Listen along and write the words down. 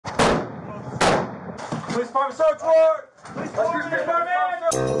Police department search warrant! Police department!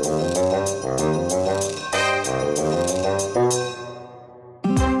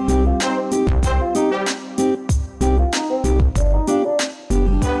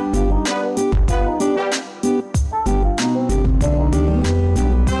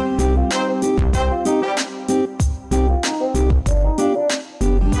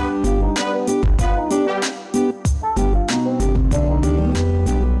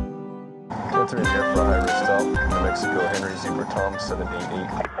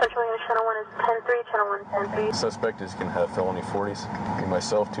 Suspect is going to have felony 40s. Me,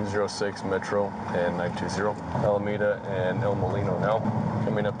 myself, 206 Metro and 920. Alameda and El Molino now.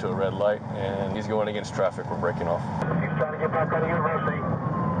 Coming up to a red light, and he's going against traffic. We're breaking off. He's trying to get back out of University.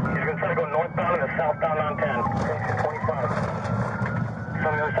 He's going to try to go northbound and southbound on 10. Okay, 25. So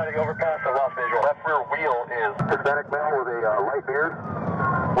on the other side of the overpass, I lost visual. Left rear wheel is Hispanic male with a light beard,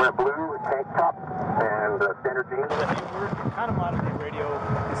 wearing blue, tank top, and standard jeans. We're kind of monitoring radio.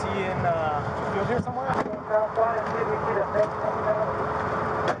 Is he in field here somewhere?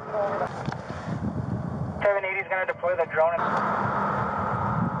 780 is going to deploy the drone.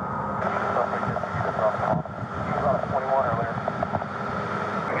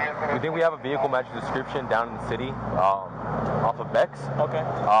 We think we have a vehicle matching description down in the city, off of Bex. Okay.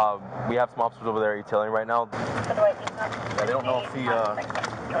 We have some officers over there detailing right now. Yeah, they don't know if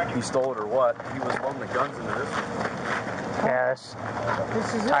he stole it or what. He was loading the guns into this. Yes.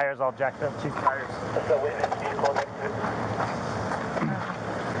 This is tires all jacked up. 2 tires.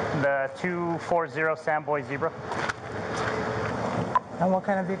 The 240 Samboy Zebra. And what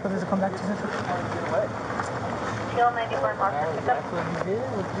kind of vehicle does it come back to? Fuel 94 Mazda. That's what he did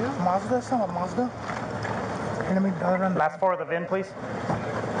with you. Mazda? Someone Mazda? Can let me run Last 4 of the VIN, please.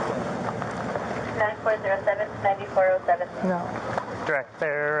 9407, 9407. No. Direct.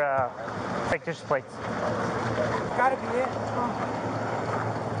 They're fictitious plates. Gotta be it.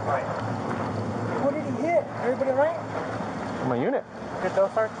 Right. What did he hit? Everybody right? My unit. Good though,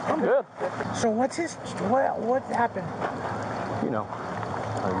 sir? I'm good. So what's his, what happened? You know.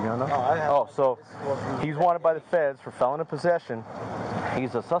 You don't know? So he's wanted by the feds for felon in possession.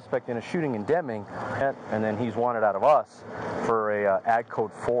 He's a suspect in a shooting in Deming, and then he's wanted out of us for a ad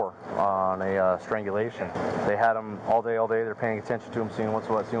code 4 on a strangulation. They had him all day. They're paying attention to him, seeing what's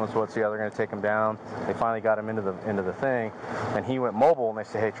what, see how they're going to take him down. They finally got him into the thing, and he went mobile. And they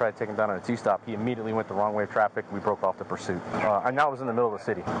said, "Hey, try to take him down on a T-stop." He immediately went the wrong way of traffic. We broke off the pursuit, and that was in the middle of the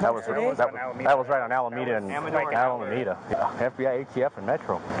city. That was right on Alameda and Alameda. Yeah. FBI, ATF, and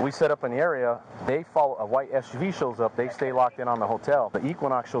Metro. We set up in the area. They follow a white SUV shows up. They stay locked in on the hotel. The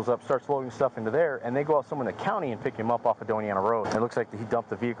Equinox shows up, starts loading stuff into there, and they go out somewhere in the county and pick him up off of Doniana Road. It looks like he dumped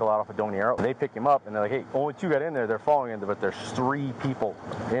the vehicle out off of Doniana. They pick him up, and they're like, "Hey, only 2 got in there." They're following him, but there's 3 people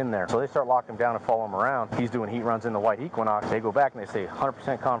in there. So they start locking him down and follow him around. He's doing heat runs in the white Equinox. They go back and they say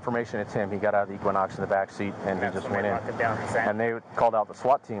 100% confirmation it's him. He got out of the Equinox in the back seat, and he just went in. And they called out the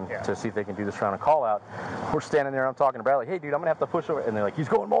SWAT team to see if they can do this round of call out. We're standing there. I'm talking to Bradley. "Hey, dude, I'm gonna have to push over." And they're like, "He's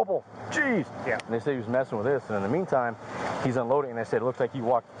going mobile." Jeez. Yeah. And they say he was messing with this, and in the meantime, he's unloading. And they said it looks like he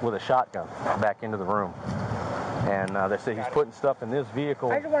walked with a shotgun back into the room. And they say he's putting stuff in this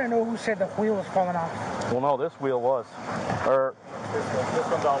vehicle. I just want to know who said the wheel was falling off. Well, no, this wheel was. This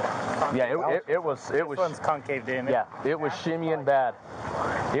one's all concave. Yeah, it was. This one's concaved in. Yeah, it was shimmying bad.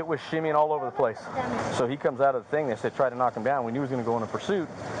 It was shimmying all over the place. So he comes out of the thing. They said try to knock him down. We knew he was going to go in a pursuit.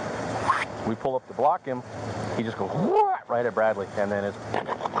 We pull up to block him. He just goes right at Bradley, and then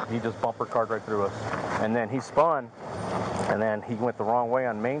he just bumper card right through us. And then he spun, and then he went the wrong way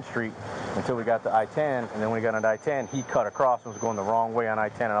on Main Street until we got to I-10, and then when he got on I-10, he cut across and was going the wrong way on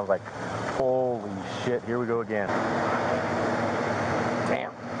I-10, and I was like, holy shit, here we go again.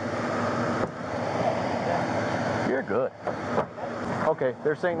 Damn. You're good. Okay,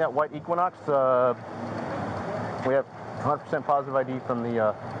 they're saying that white Equinox, we have 100% positive ID from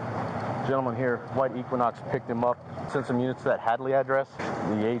the gentleman here. White Equinox picked him up, sent some units to that Hadley address.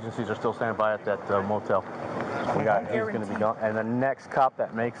 The agencies are still standing by at that motel. He's going to be gone, and the next cop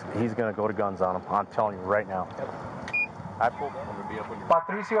that makes, he's going to go to guns on him. I'm telling you right now. I pulled up. I'm going to be up on your...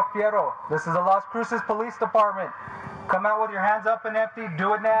 Patricio Fierro, this is the Las Cruces Police Department. Come out with your hands up and empty.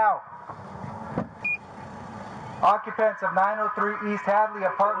 Do it now. Occupants of 903 East Hadley,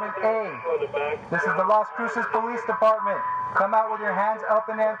 Apartment A. This is the Las Cruces Police Department. Come out with your hands up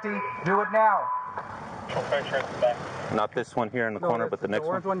and empty. Do it now. Not this one here in the corner, but the next one.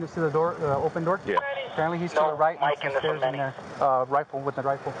 The orange one, you see the door, open door? Yeah. Apparently he's to the right, and some stairs in there. Rifle with the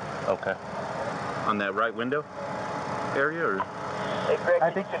rifle. Okay. On that right window area, or? Hey, Greg, I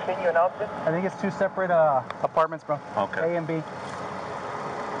think it's 2 separate apartments, bro. Okay. A and B.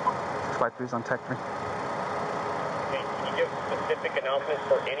 5-3's on Tech 3. specific announcements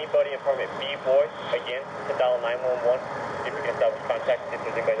for anybody in apartment B, boy. Again, to dial 911. If you can establish contact, if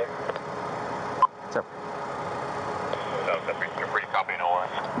there's anybody there. Sir. No, you're pretty copy, no one.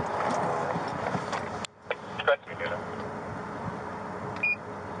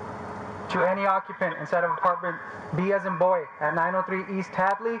 To any occupant inside of apartment B as in boy at 903 East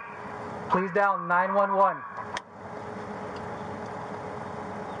Hadley, please dial 911.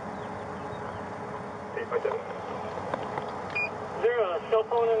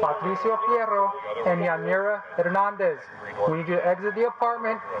 Patricio Fierro and Yanira Hernandez. We need you to exit the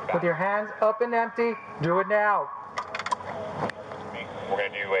apartment with your hands up and empty. Do it now. We're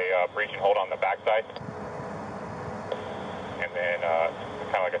going to do a breach and hold on the backside. And then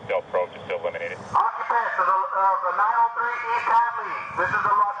kind of like a stealth probe just to eliminate it. Occupants of the 903 East Hadley. This is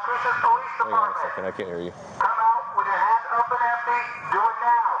the Las Cruces Police Hang on a Department. second, I can't hear you. Come out with your hands up and empty. Do it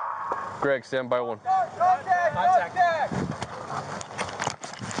now. Greg, stand by one. Contact.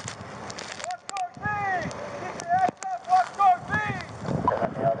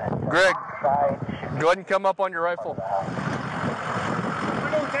 Greg, go ahead and come up on your rifle.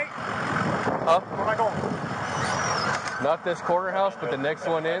 Huh? Where am I going? Not this corner house, but the next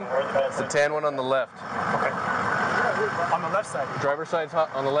one in. It's the tan one on the left. Okay. On the left side. Driver's side's hot.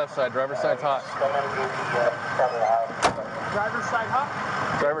 On the left side. Driver's side's hot. Driver's side hot?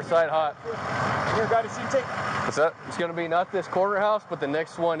 Driver's side hot. Here, got a seat tape. What's that? It's going to be not this corner house, but the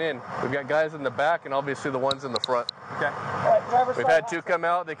next one in. We've got guys in the back and obviously the ones in the front. Okay. We've had two come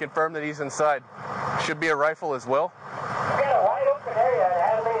out. They confirmed that he's inside. Should be a rifle as well. We got a wide open area at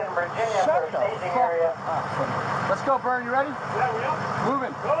Hadley and Virginia for a staging area. Let's go, Burn. You ready? Yeah.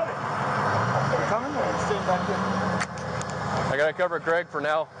 Moving. You coming or staying back here? I got to cover Greg for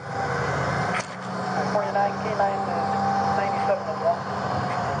now. 49 K9 97 as well.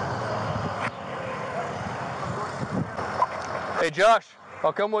 Hey, Josh,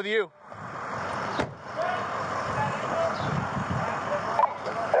 I'll come with you.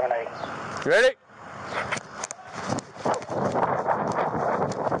 7-8. You ready?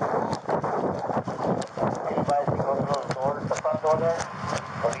 Advise you go to those doors, the front door there.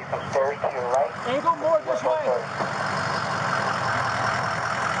 There'll be some stairs to your right. Angle more this way.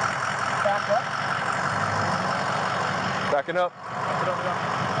 Back up. Backing up.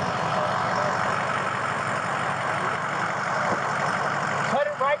 Cut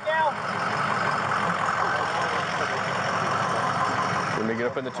it right now. Let me get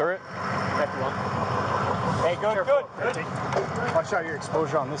up in the turret. Hey, good. Watch out your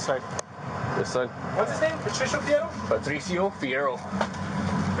exposure on this side. This side. What's his name? Patricio Fierro? Patricio Fierro.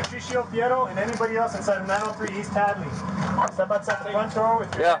 Patricio Fierro and anybody else inside of 903 East Hadley. Step outside the front door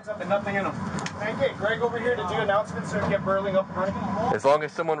with your hands up and nothing in them. Can I get Greg over here to do announcements so we can get Burling up and running? As long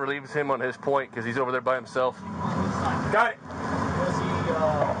as someone relieves him on his point, because he's over there by himself. Got it.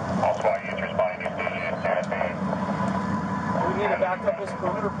 All SWAT units responding to station as soon as they... Do we need to back up this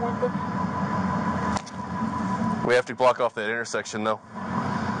perimeter point then? We have to block off that intersection, though.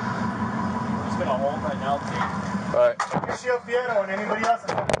 I'm just gonna hold right now, too. All right. Patricio Fierro and anybody else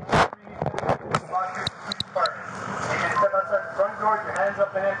inside of 903 East Hadley. You can step outside the front door with your hands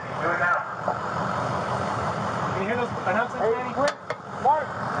up and empty. Do it now. Can you hear those announcements, Manny? Mark,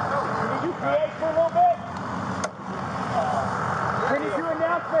 can you create for a little bit? Can you do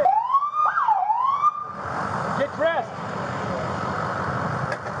announcements? Get dressed.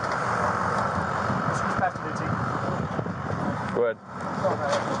 This is Pastor Duty. Go ahead.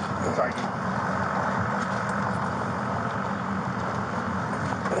 Sorry.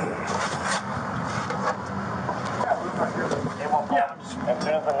 Yeah. As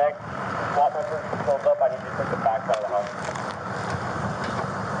soon as the next SWAT member pulls up, I need to take the back side of the house.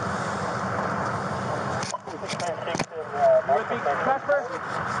 You with me, Casper?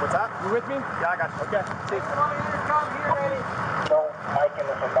 What's that? You with me? Yeah, I got you. Okay. See. Come here, Eddie. No, Mike and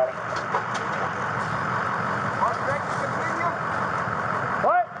somebody.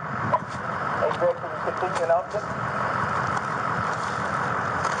 What? Hey, Greg, can you continue announcement?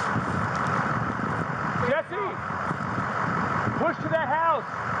 Jesse! Push to that house.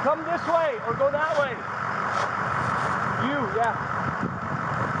 Come this way or go that way. You, yeah.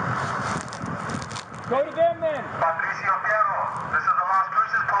 Go to them then. Patricio Fierro, this is the Las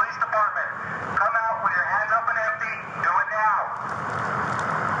Cruces Police Department. Come out with your hands up and empty. Do it now.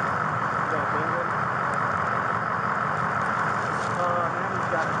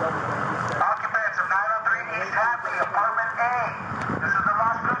 Occupants of 903 East Hadley, Apartment A. This is the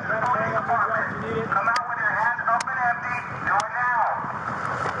Las Cruces Police Department. Come out with your hands up and empty. Do it now.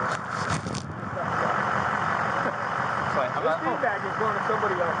 This feedback is going to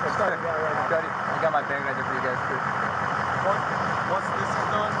somebody else. I got my bag right there for you guys too. Once this is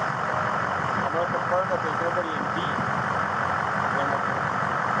done, I'm going to confirm that there's nobody in B.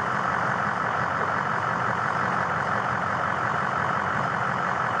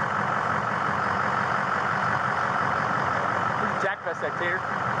 Jack vest that clear.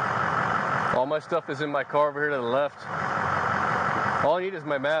 All my stuff is in my car over here to the left. All I need is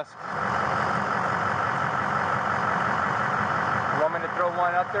my mask. You want me to throw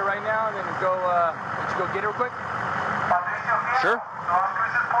one up there right now and then go, let you go get her quick? Patricio Fierro, Sure. the Las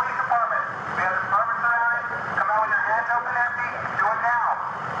Cruces Police Department. We have the department surrounded. Come out with your hands up and empty. Do it now.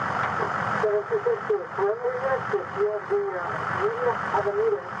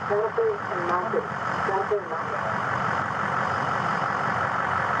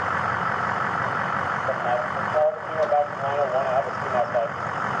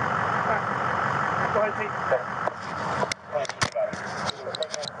 Go ahead, take.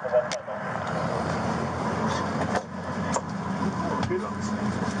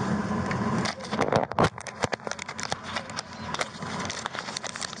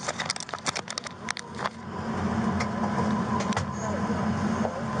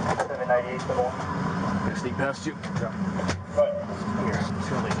 Sneak past you. Hey,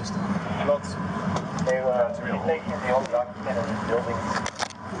 you think you're the only occupant of this building?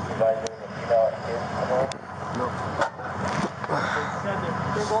 You guys are the female and kids?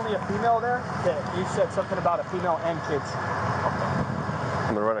 There's only a female there? Yeah, you said something about a female and kids.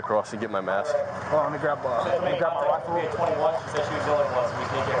 I'm gonna run across and get my mask. Well, let me grab my rifle. 21. She said she was the only one, so we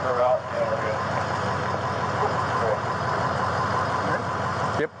can get her out.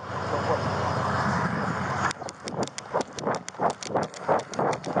 Yep.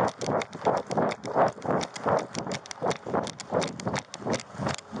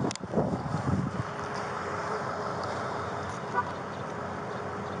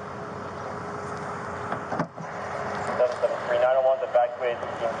 Evacuate the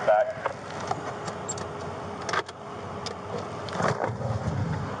teams back.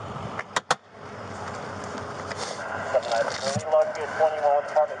 21 with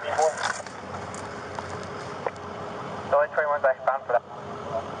Department B4. So 21 back bound for that.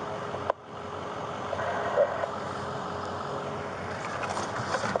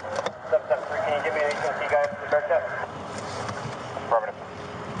 773, can you give me an agency guys for the bear check? Affirmative.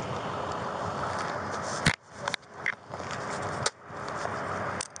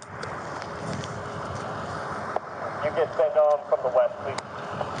 You get sent from the west, please.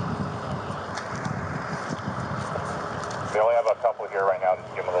 We only have a couple here right now,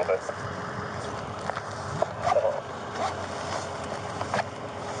 just give them a little bit.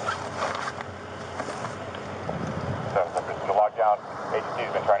 So, the lockdown agency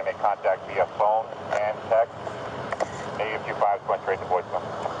has been trying to make contact via phone and text. Negative 25 is going straight to voicemail.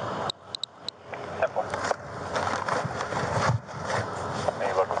 Simple. And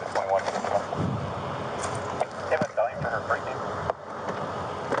you look with the 21. Give a spelling for her first name.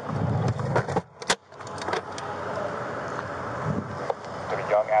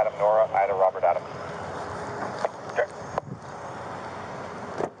 Young Adam, Nora, Ida, Robert, Adam. Check.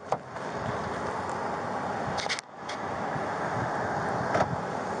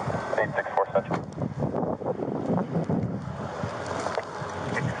 864 Central.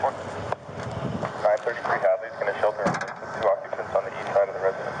 533 Hadley's going to shelter with 2 occupants on the east side of the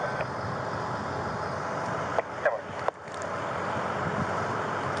residence.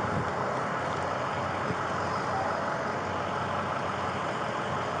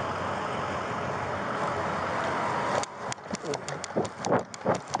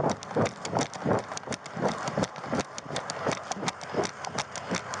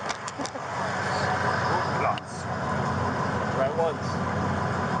 Right ones.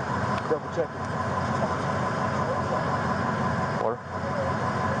 Double checking. Water?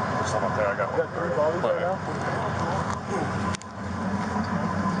 There's some up there. I got 3 volleys right now.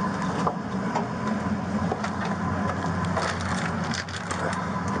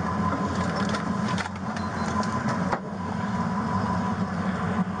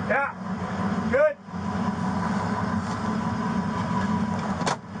 Yeah. Good.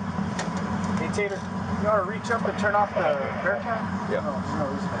 Hey, Tater, you want to reach up and turn off the bear cam? Yeah. No,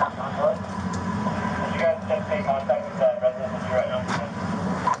 he's You guys can take contact with that resident right now.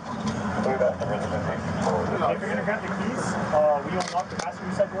 That's the resident. If you're going to grab the keys, we unlock the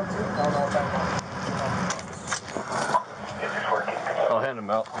passenger side door too. I'll know that. I'll hand them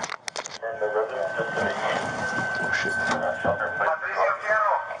out. Patricio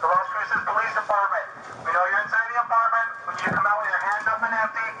Fierro, the Las Cruces Police Department. We know you're inside the apartment. When you come out with your hands up and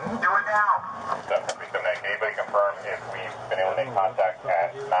empty, do it now. Definitely. Anybody confirm if we've been able to make contact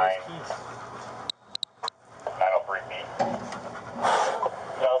at 903? feet.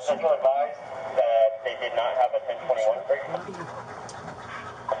 So Central advised that they did not have a 1021 break.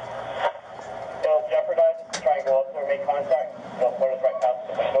 They'll jeopardize to try and go up there and make contact. They'll put us right past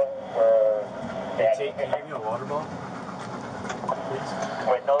the window where they had to give me a water bottle.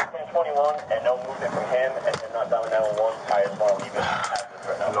 With no 1021 and no movement from him and then not down 911, I just want to leave it as is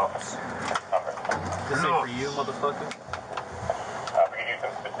right now. No. This is for you, motherfucker. We can use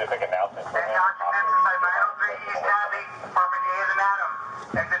some specific announcements for him. Any occupants inside 903 East Hadley, apartment A is an Adam.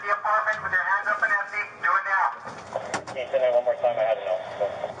 Exit the apartment with your hands up and empty. Do it now. Can you send it one more time? I had to know. So,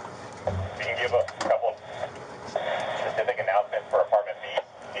 we can give a couple of specific announcements for apartment B.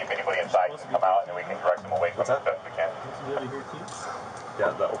 See if anybody inside can come out and then we can direct them away from it as best we can.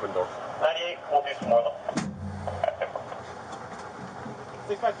 Yeah, the open door. 98, we'll do some more though.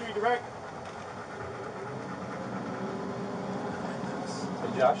 653 direct.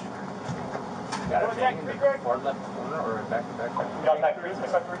 Hey Josh, got a thing in the far left corner or back to back? Got 93,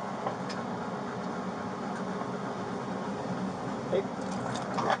 653.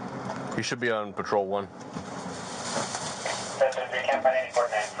 He should be on patrol 1. We can't find any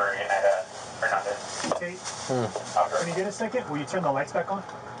coordinates for United Fernandez. Okay. When you get a second, will you turn the lights back on?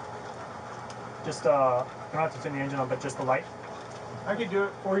 Just, you don't have to turn the engine on, but just the light. I can do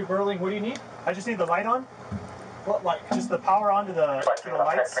it for you, Burling. What do you need? I just need the light on. What light? Just the power on to the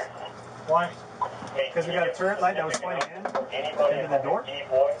lights. Why? Because we got a turret light that was pointing into the door.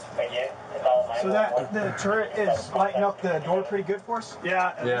 So that the turret is lighting up the door pretty good for us?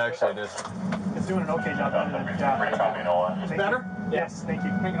 Yeah. Yeah, actually it is. It's doing an okay job. Better than It's better? Yes, thank you.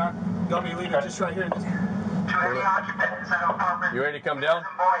 Hang on. You want me to leave it just right here? To any occupant inside apartment. You ready to come down?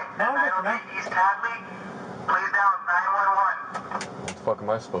 No, I'm good for now. East Hadley, please down 911. What the fuck am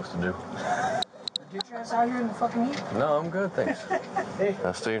I supposed to do? Get your ass out here in the fucking heat. No, I'm good, thanks.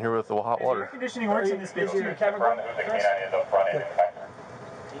 I'll stay in here with the hot Air water. conditioning works in this bitch too. Front, who's the K9 is up front end, in fact.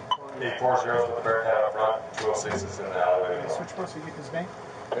 840 with the barricade up front, 206 is in the alleyway. Switch post so you get this bank.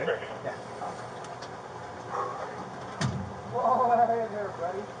 Okay. Yeah. Whoa, hey there,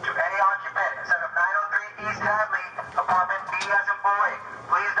 buddy. To any occupant inside of 903 East Hadley, apartment B as in boy,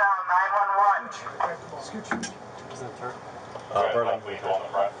 please dial 911. Scooch. Is that turn? Berlin, please go on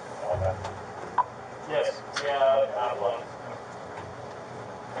the front. Yes. Yeah, not alone.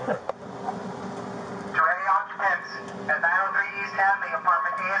 To any occupants at 903 East Hadley,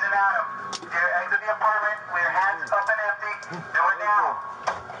 apartment A is an Adam. Dear, exit the apartment with your hands up and empty. Do it now.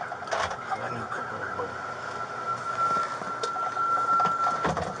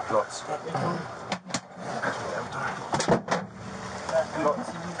 Lots.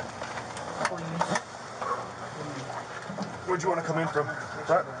 Where'd you want to come in from?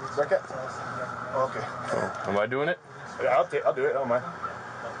 Front? Second? Okay. Am I doing it? Yeah, I'll do it. I don't mind.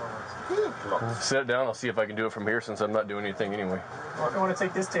 Sit down. I'll see if I can do it from here since I'm not doing anything anyway. Or if you want to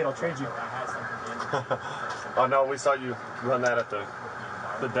take this tape, I'll trade you. Oh no, we saw you run that at the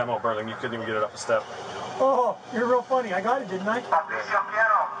demo, Burling. You couldn't even get it up a step. Oh, you're real funny. I got it, didn't I? Patricio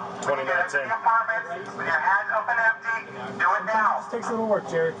Fierro. 20 minutes in. The apartment with your hands up and empty. Do it now. This takes a little work,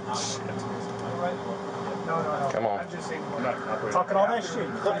 Jared. No. Come on. I'm just saying, talking all that shit.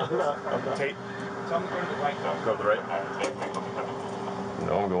 Tate. Go to the right.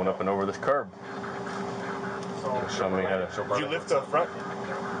 No, I'm going up and over this curb. Show me how to. Did you lift the front?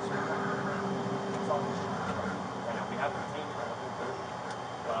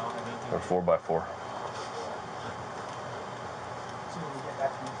 Or 4x4.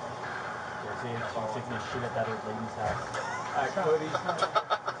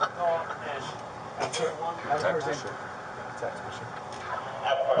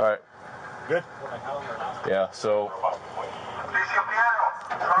 All right. Good. Yeah. So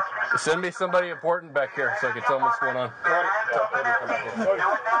send me somebody important back here so I can tell them what's going on.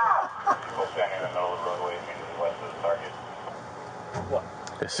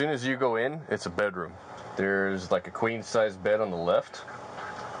 As soon as you go in, it's a bedroom. There's like a queen-size bed on the left.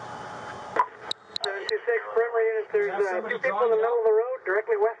 726 primary units. There's two people in the middle of the road,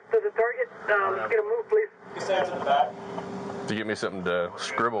 directly west of the target. Let's get a move, please. Besides in the back. If you give me something to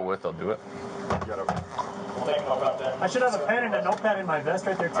scribble with, I'll do it. I should have a pen and a notepad in my vest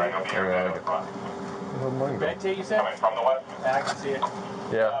right there, too. Red tape, you said? From the west. Yeah, I can see it.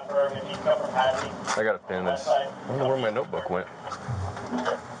 Yeah, From Hadley. I got a pen. I don't know where my notebook went.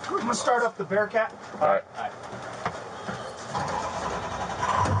 I'm gonna start up the Bearcat. All right.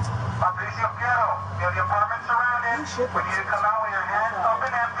 Patricio Fierro, you have the apartment surrounded. We need to come out with your hands up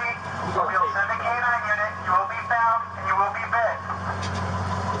and empty. We'll send a K9 unit. You will be found and you will be bed.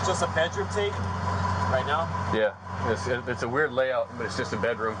 It's just a bedroom tape right now? Yeah, it's a weird layout, but it's just a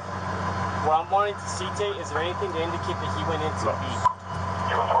bedroom. What I'm wanting to see, Tate, is there anything to indicate that he went into B?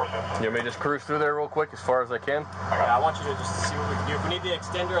 You want me to just cruise through there real quick as far as I can? Yeah, I want you to just see what we can do. If we need the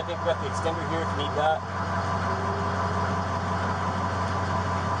extender, I think we got the extender here if you need that.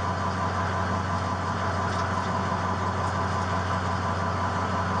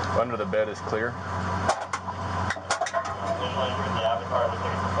 Under the bed is clear.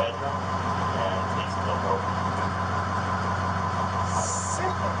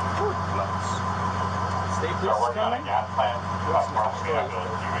 Stay please coming. There's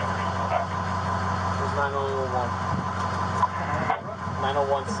 901.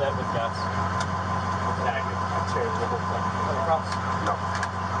 901 set with gas. Coming across? No.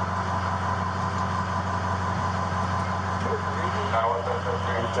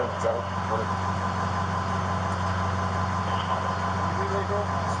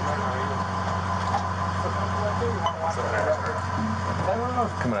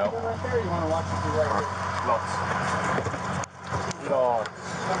 Coming out. Oh,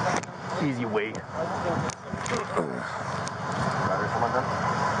 easy weight.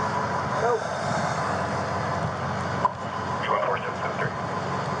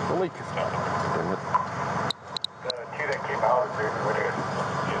 The leak. Two that came out is there.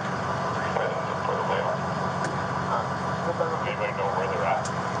 Anybody know where they're at?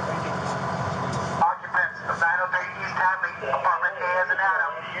 Occupants of 903 East Hadley, apartment A as in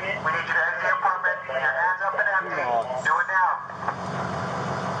Adam. We need you to exit the apartment with your hands up and empty. Do it now.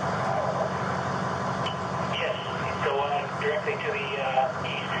 Yes, so directly to the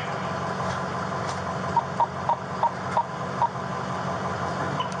east.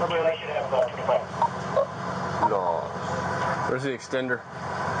 Somebody should have 25. Where's the extender?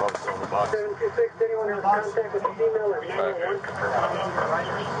 Probably still in the box. 726, anyone in contact with the female at 901?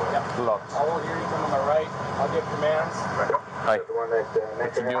 Locked. I will hear you from my right. I'll give commands. Hi. The one that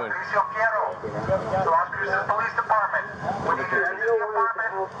What you doing? Patricio Fierro, Las Cruces Police Department. We need you to exit the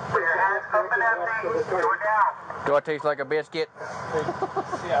apartment with your hands up and empty. Do it now. Do I taste like a biscuit?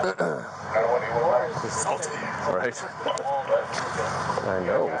 Salty. Right. I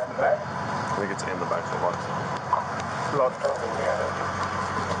know. I think it's in the back of the box. Do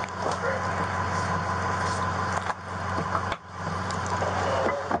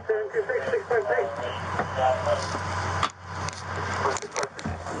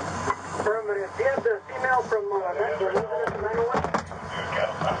you have the female from 901?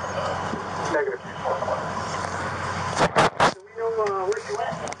 Negative. Do we know where she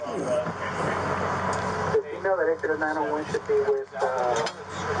went? The female that exited 901 should be with 676.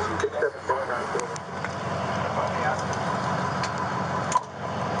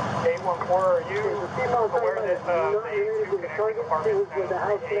 814, are you aware that the target was with the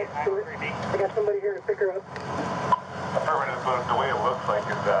house next to it? I got somebody here to pick her up. Affirmative, but the way it looks like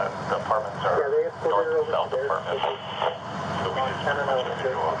is that the apartments are north and south apartments. So we just have an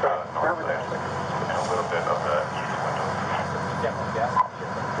individual north end and a little bit of the east window. definitely gas.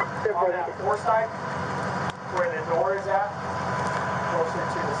 On that four side, where the door is at, closer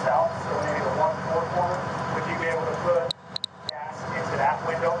to the south, so maybe the 1-4 corner, would you be able to put gas into that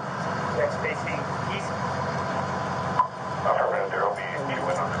window that's facing east? Affirmative, there will be a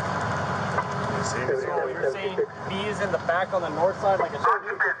window there. So you're saying B is in the back on the north side, like a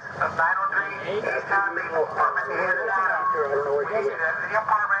Occupants of 903 East Hadley, apartment A and Adam. We need you to exit the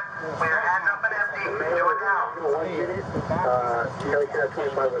apartment with your hands up and empty. Do it now. Kelly should have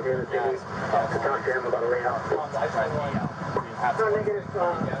 25 of the city to talk to him about a layout. No negative.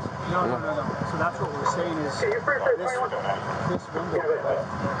 No. So that's what we're saying is this window.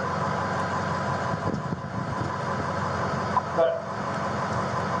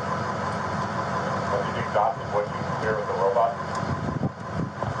 What you compare with the robot,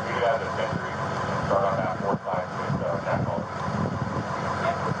 we could have the sentry start on that fourth side with that call.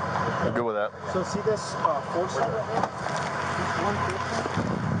 I'm good with that. So see this fourth side right here? This one picture,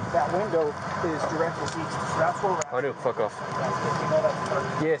 that window is directly east. So that's where we're at. I do. Fuck off.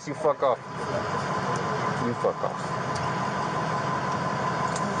 Yes, you fuck off. You fuck off.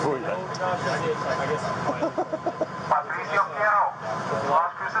 Patricio Fierro,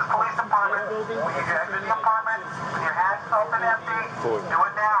 Las Cruces Police Department. We need you to exit the apartment with your hands up and empty. Do it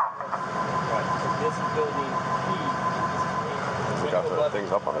now. This building We got the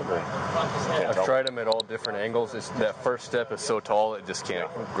things up on it there. I've tried them at all different angles. That first step is so tall, it just can't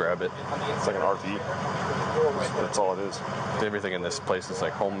grab it. It's like an RV. That's all it is. Everything in this place is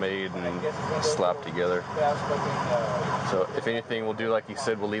like homemade and slapped together. So if anything, we'll do like he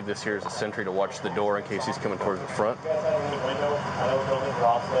said, we'll leave this here as a sentry to watch the door in case he's coming towards the front.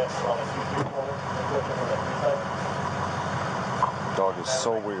 Dog is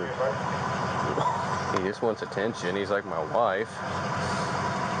so weird. He just wants attention. He's like my wife.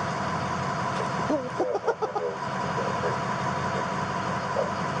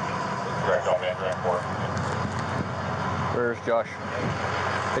 Where's Josh?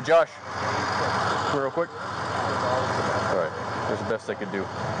 Hey Josh, come here real quick. All right, here's the best I could do.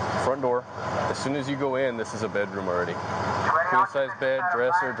 Front door. As soon as you go in, this is a bedroom already. Queen size bed,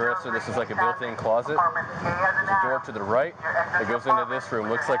 dresser. This is like a built-in closet. There's a door to the right that goes into this room.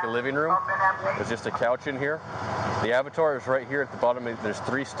 Looks like a living room. There's just a couch in here. The avatar is right here at the bottom. There's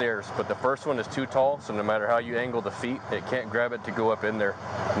 3 stairs, but the first one is too tall, so no matter how you angle the feet, it can't grab it to go up in there,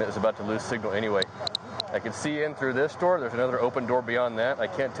 and it was about to lose signal anyway. I can see in through this door. There's another open door beyond that. I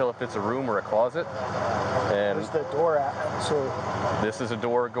can't tell if it's a room or a closet. And where's the door at? So this is a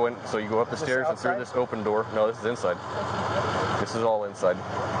door going, so you go up the stairs and through this open door. No, this is inside. This is all inside.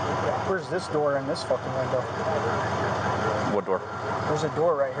 Where's this door and this fucking window? What door? There's a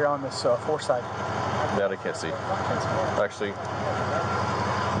door right here on this 4 side. That I can't see. Actually,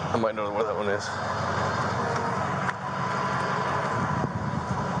 I might know where that one is.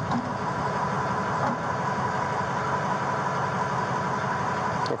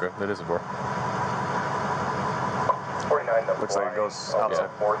 Okay, that is a door. 49 Looks like it goes outside.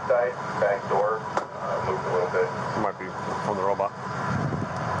 Yeah. 4th side, back door, moved a little bit. It might be from the robot.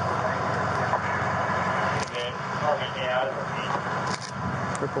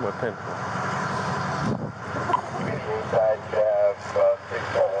 Where put my pen? Inside, you have 6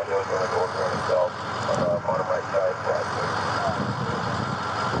 small windows and a door for itself. Bottom right side,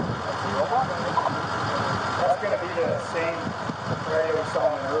 That's going to be the same area we saw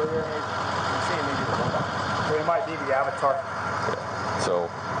in earlier. So it might be the avatar. So,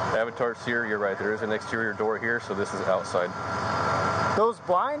 avatar's here. You're right. There is an exterior door here, so this is outside. Those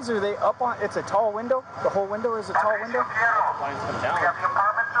blinds, are they up on? It's a tall window. The whole window is a tall window. Blinds come down. We have the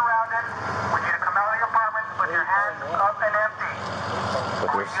apartment surrounded. We need to come out of the apartment with your hands up and empty.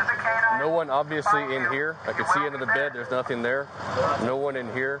 But there's no one obviously in here. I can see into the bed. There's nothing there. No one in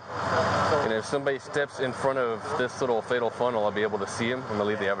here. And if somebody steps in front of this little fatal funnel, I'll be able to see him. I'm gonna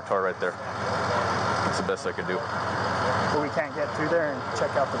leave the avatar right there. That's the best I could do. But we can't get through there and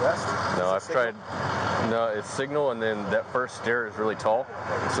check out the rest. No, I've tried. No, it's signal, and then that first stair is really tall.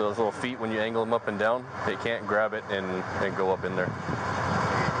 So those little feet, when you angle them up and down, they can't grab it and go up in there.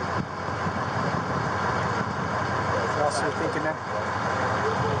 What else are you thinking now?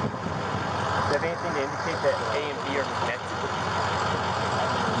 Do you have anything to indicate that A and B are connected?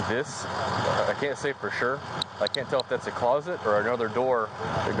 This, I can't say for sure. I can't tell if that's a closet or another door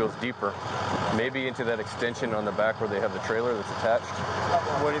that goes deeper. Maybe into that extension on the back where they have the trailer that's attached.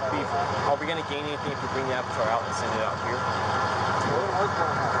 Would it be, are we going to gain anything if we bring the avatar out and send it out here?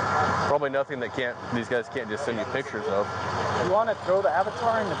 Probably nothing that these guys can't just send you pictures of. You want to throw the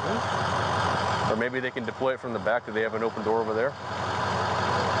avatar in the booth? Or maybe they can deploy it from the back. Do they have an open door over there?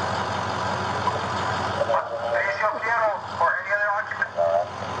 Patricio Fierro or any other occupant.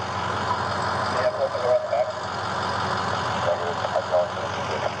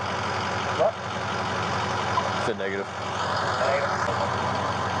 What? It's a negative.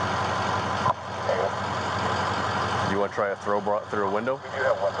 You want to try a throw through a window? We do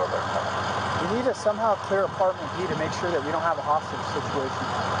have one door there. We need to somehow clear apartment B to make sure that we don't have a hostage situation.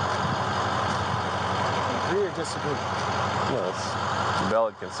 Agree or disagree? No, it's a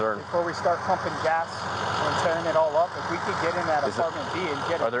valid concern. Before we start pumping gas and tearing it all up, if we could get in that apartment B and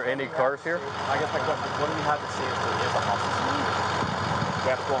get it. Are there any cars here? I guess my question is, what do we have to say if there is a hostage? We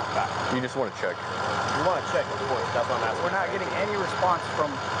have to go on back. You just want to check. We want to check, of course. That's what I'm asking. We're not getting any response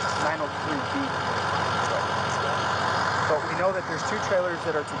from 903B. But we know that there's 2 trailers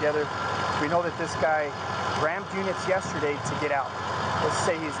that are together. We know that this guy rammed units yesterday to get out. Let's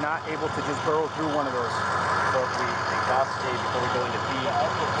say he's not able to just burrow through one of those. So if we exhaust A before we go into B,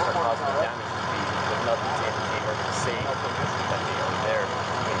 start causing the damage to B, there's nothing to indicate or to say that they are there.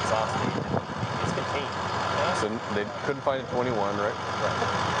 We exhaust A, it's contained. So they couldn't find a 21, right?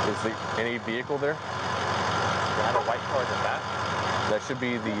 Right. Is there any vehicle there? They have a white car in the back. That should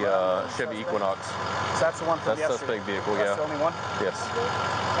be the Chevy Equinox. So that's the one from That's yesterday. suspect vehicle, That's yeah. the only one? Yes.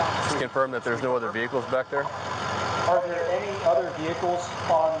 Just confirm that there's no other vehicles back there. Are there any other vehicles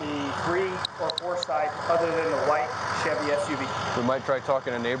on the 3 or 4 side other than the white Chevy SUV? We might try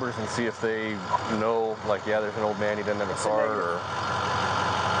talking to neighbors and see if they know, like, yeah, there's an old man, he doesn't have a car, or...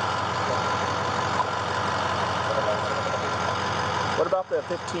 What about the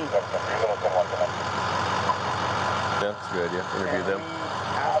 15? Yeah, that's a good idea. Interview them.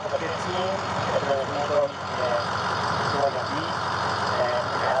 Have the 15, and then we go to B, and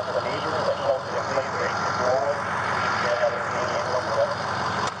have the neighbors that close to the place.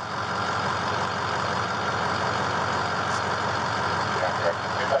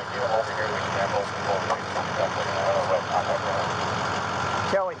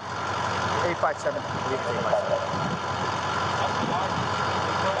 7th.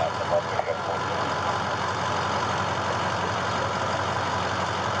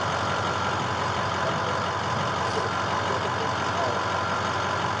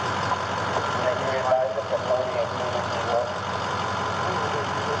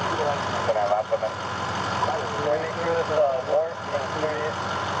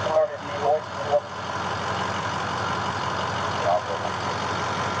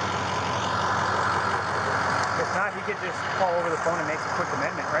 If not, he could just call over the phone and make a quick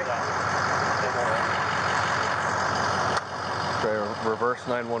amendment, right? Try reverse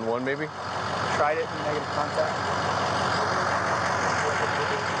 911 maybe? Tried it in negative contact.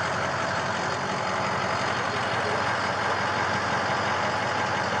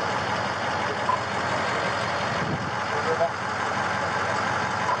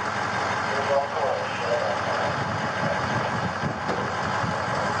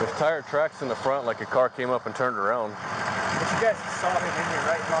 There's tire tracks in the front, like a car came up and turned around. But you guys saw him in here,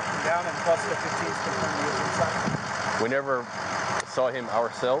 right? Knocked him down, and plus the 15s confirmed he was inside. We never saw him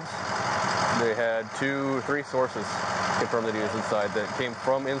ourselves. They had 2 or 3 sources confirm that he was inside, that came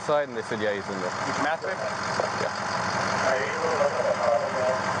from inside, and they said, yeah, he's in there. You can match it? Yeah.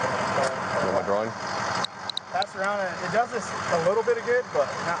 You want my drawing? Pass around, and it does us a little bit of good, but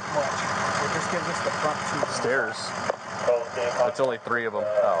not much. It just gives us the front 2 Stairs. It's only 3 of them.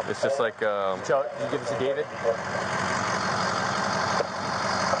 Oh. It's just like, Joe, can you give us a David?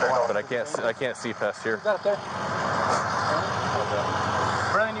 but I can't see past here. Is that up there?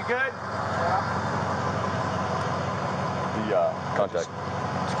 Brennan, you good? The contact.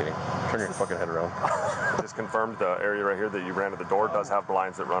 Just kidding. Turn your fucking head around. Just confirmed the area right here that you ran to the door does have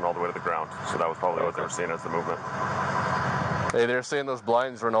blinds that run all the way to the ground. So that was probably what they were seeing as the movement. Hey, they're saying those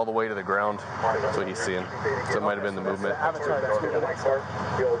blinds run all the way to the ground. That's what he's seeing. So it might have been the movement.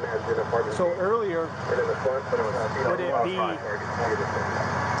 So earlier, would it be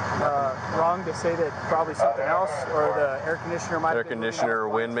wrong to say that probably something else, or the air conditioner might Air conditioner or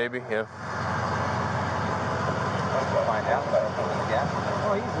wind, maybe? Yeah. Find out.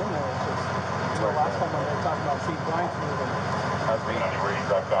 Oh, he's in there. It's just, you know, last time when they were talking about seeing blinds moving. That's me. Where you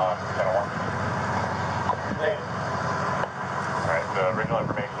got 10-1. Alright, the original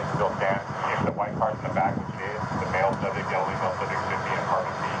information still stands. If the white car's in the back, which it is, the male subject, the only male subject should be in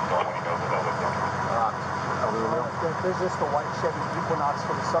apartment B, so when he knows that they'll listen. There's just a white Chevy Equinox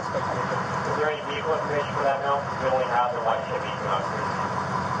for the suspect. Is there any vehicle information for that now? We only have the white Chevy Equinox.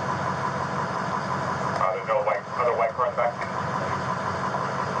 There's no other white cars back there?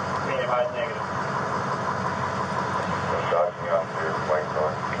 Being advised negative. No dodging out there, white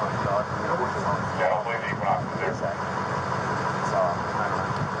car. Yeah, I don't believe the Equinox is there.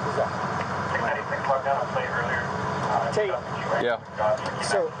 Who's that? 696 logged down on play earlier. Tate. Yeah.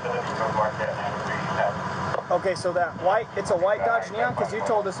 So, okay, so that white, it's a white Dodge Neon, because you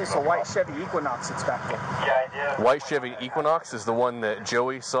told us it's a white Chevy Equinox that's back there. Yeah, I did. White Chevy Equinox is the one that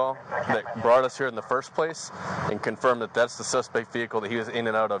Joey saw that brought us here in the first place and confirmed that that's the suspect vehicle that he was in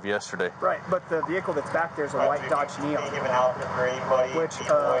and out of yesterday. Right, but the vehicle that's back there is a white Dodge Neon, which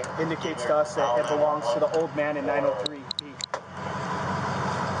indicates to us that it belongs to the old man in 903B.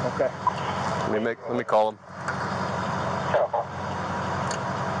 Okay. Let me call him.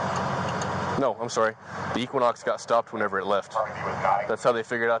 No, I'm sorry. The Equinox got stopped whenever it left. That's how they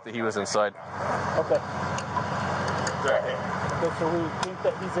figured out that he was inside. Okay. Okay, so we think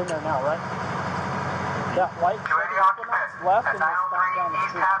that he's in there now, right? That white Equinox left and was stopped down the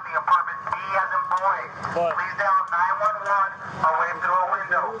street. Hadley, apartment B as in boy. Please dial 911 away through a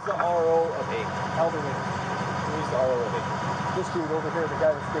window. Who's the RO of 8? Elderly. Who's the RO of 8? This dude over here, the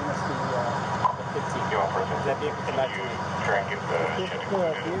guy that's giving us the 15. Does that vehicle come back to me? Try and get the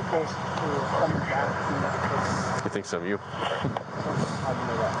vehicles coming back to He thinks I'm you. How do you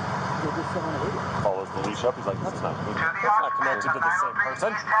know that? Follows the leash up. He's like, that's not connected to the same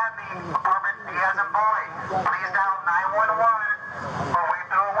person. East Hadley, apartment B as in boy. Please dial 911 away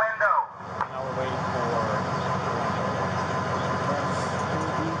through a window. Now we're waiting for...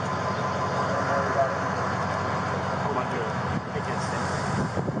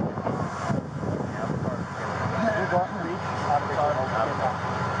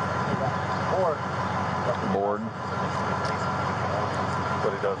 Bored.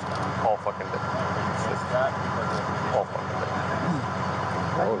 But he does all fucking day. All fucking day.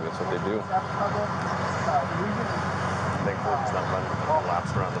 Oh, that's what they do. Thankfully, it's not running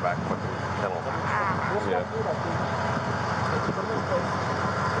laps around the back fucking kennel. Yeah.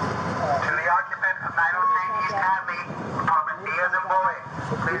 To the occupant of 903 East Hadley, apartment B as in boy.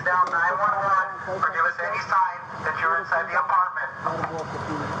 Please dial 911 or give us any sign that you're inside the apartment.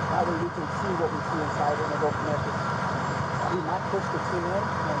 That way we can see what we push the team in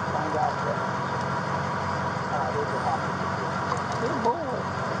and find out that there's a hostage. Good boy.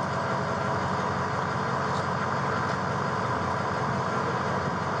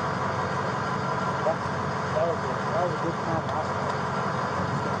 That was a good time last night.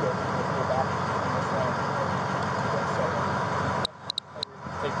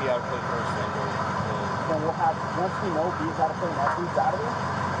 Take the out of play first, then we'll have, once we know B's out of play and that dude's out of it,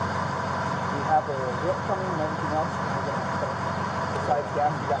 we have a whip coming and everything else, and we're going to start. Besides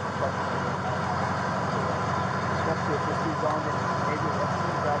gas, we got construction. Especially if this dude's on, then maybe the next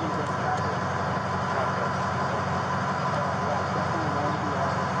dude that he's in the back.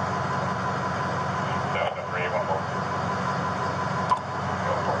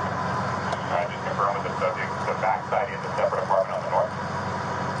 The backside is a separate apartment on the north.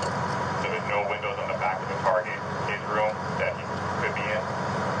 There is no windows on the back of the target. His room that he could be in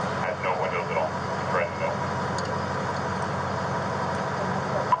has no windows at all. It's right in the middle.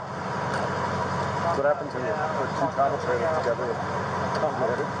 What happens when you put two travel trailers together with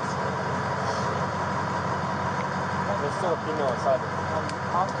unloaded? There's still a female inside.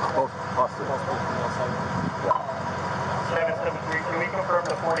 Both hostage. Both female inside. 773, can we confirm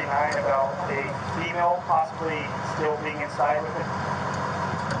the 49 about a female possibly still being inside with it?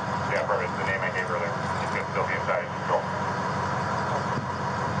 Yeah, perfect. The name I gave earlier. She's going to still be inside his control.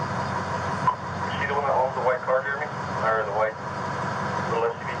 Is she the one that owns the white car, Jeremy? Or the white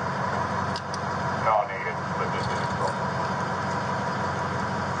little SUV? No, negative. But this is control.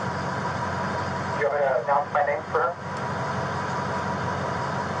 Do you want to announce my name for her?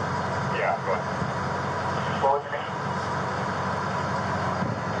 Yeah, go ahead. What was your name?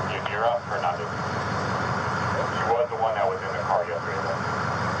 Fernandez. She was the one that was in the car yesterday.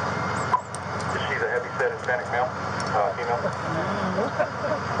 Is she the heavy-set Hispanic male? Female?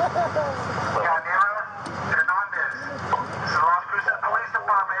 Fernandez. This is Las Cruces Police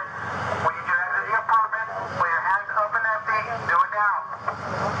Department. When you get into the apartment, put your hands up and empty. Do it now.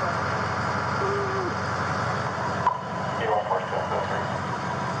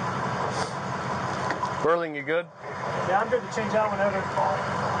 Burling, you good? Yeah, I'm good to change out whenever.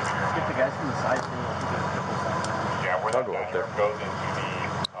 Get the guys from the side too. Yeah, where that door goes into the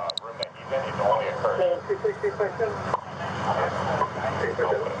room that he's in, it's only a curtain.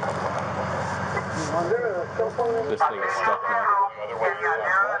 This thing is stuck now.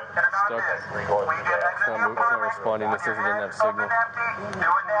 Stuck. It's not responding. This doesn't have signal.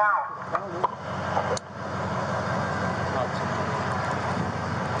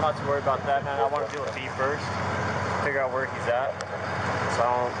 I'm not too worried about that, man. I want to deal with B first. Figure out where he's at. So I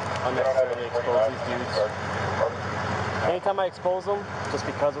don't unnecessarily expose these dudes. Anytime I expose them, just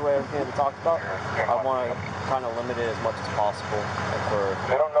because of everything that we talked about, I want to kind of limit it as much as possible.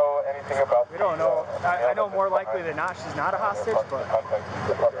 They don't know anything about. We don't know. I know more likely than not she's not a hostage, but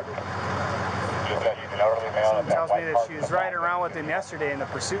someone tells me that she was riding around with him yesterday in the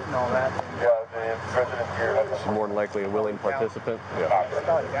pursuit and all that. Yeah, the president here. She's more than likely a willing participant. Yeah.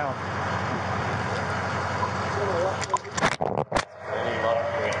 Probably down.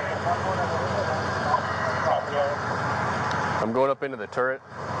 I'm going up into the turret.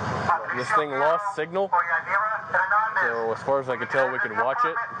 This thing lost signal, so as far as I could tell, we could watch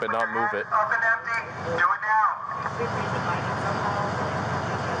it, but not move it.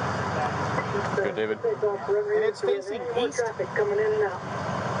 Good, David. And it's facing east.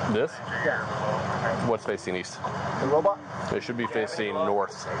 This? Yeah. What's facing east? The robot? It should be facing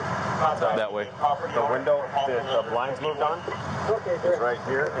north. That way. The window, the blinds moved on, is right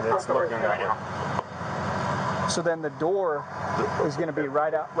here, and it's looking right here. So then the door is going to be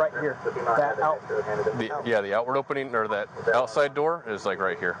right here. That out. The outward opening, or that outside door, is like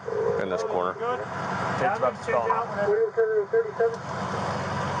right here in this corner. It's about to stall.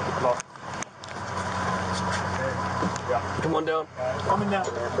 Come on down. Coming down.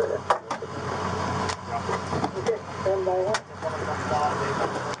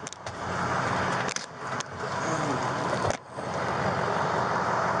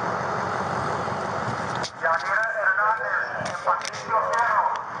 Patricio Fierro,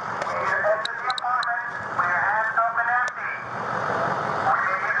 when you exit the apartment, put your hands up and empty. When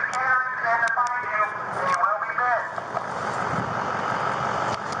you get the carry and to find you, you will be missed.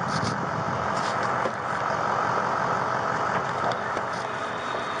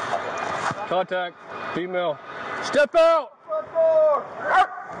 Contact. Female. Step out!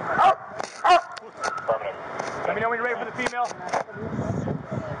 Let me know when you're ready for the female.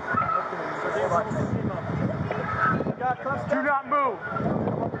 Do not move.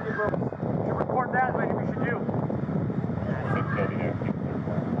 You report that, maybe we should do.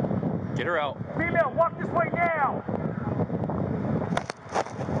 Get her out. Female, walk this way now.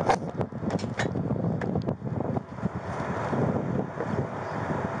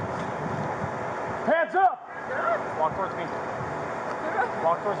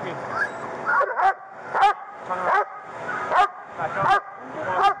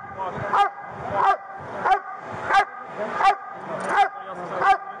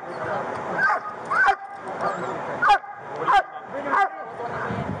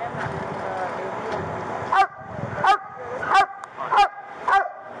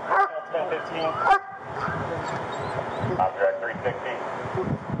 Object 360. You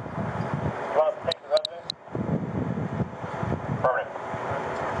want us to take the resident? Permanent.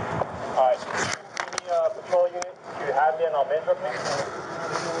 Alright. Give me a patrol unit to Hadley and Almendra, please.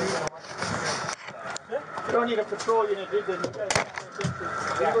 You don't need a patrol unit, dude. You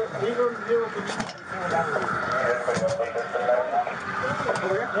guys leave her to deal with the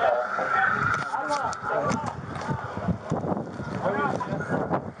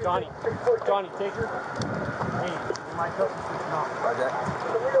Johnny, take her. Hey, my cousin says no. Roger.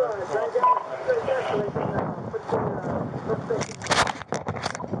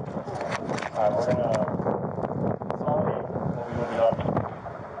 Alright, we're gonna consolidate. We'll be moving up.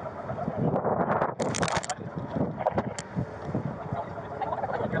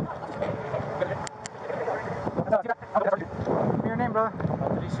 What's your name, brother?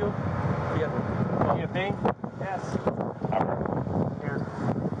 Patricio Fierro. You need a thing? Yes. Here.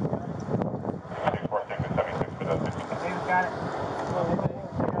 646 and 76 for those 50. Got it.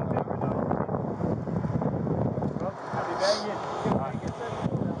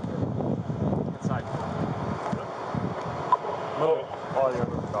 Inside. Move it. Oh, you're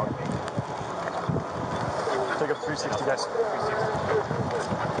the dog. Take up 360, guys. 360.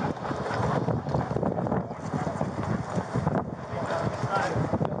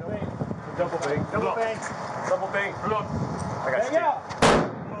 Double bang. Double bang. Double bang. Look. I got you.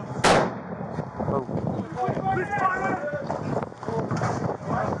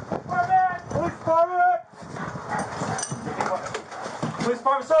 Police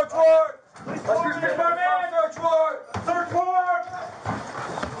department, search warrant! Police department, search warrant! Search warrant!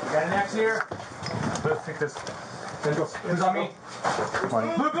 You got an X here? Let's take this. Who's on me?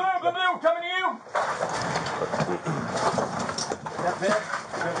 Blue, coming to you! That's it.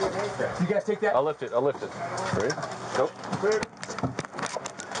 You guys take that? I'll lift it. Ready? Go.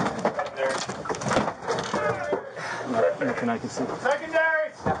 Nothing I can see.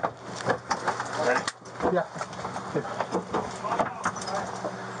 Secondaries! Ready? Yeah.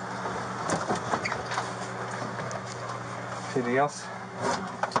 Anything else?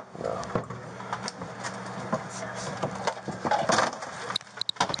 No.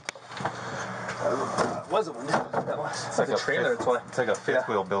 Was it one? That was. It's like a trailer. It's like a fifth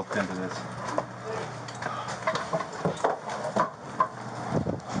wheel built into this.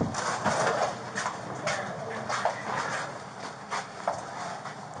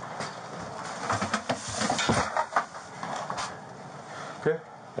 Okay.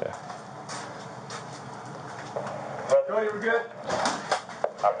 Yeah. Cody, we're good?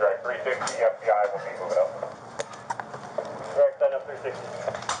 Object 360, FBI will be moving up. Direct send up 360.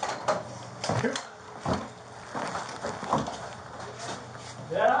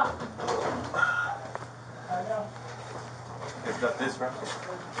 Yeah. It's got this, right?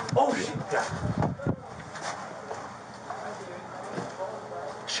 Oh, shit. Yeah.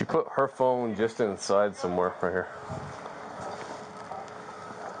 She put her phone just inside somewhere right here.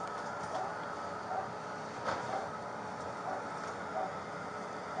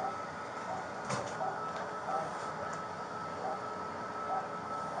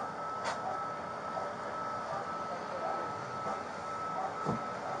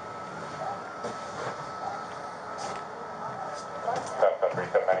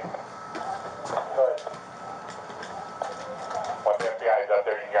 Once the FBI is up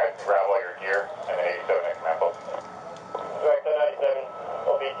there, you guys grab all your gear and the 87 examples. Direct 97,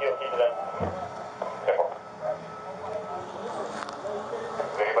 OBG will keep them. Simple.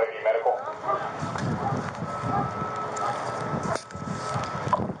 Does anybody need medical?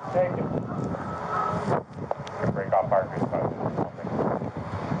 Take it. Break off fire grid.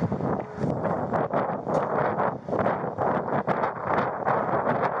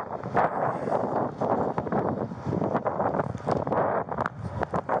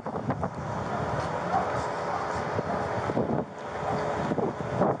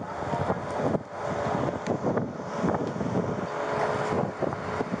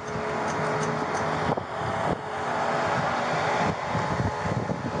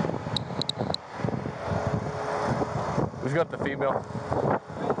 Who's got the female?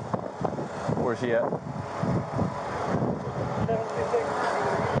 Where's he at?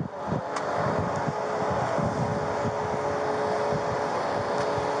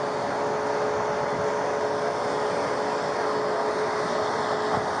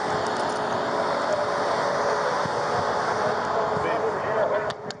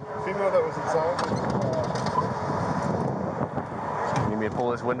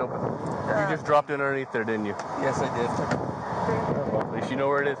 this window. You just dropped in underneath there, didn't you? Yes, I did. Well, at least you know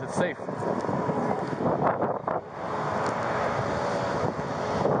where it is. It's safe.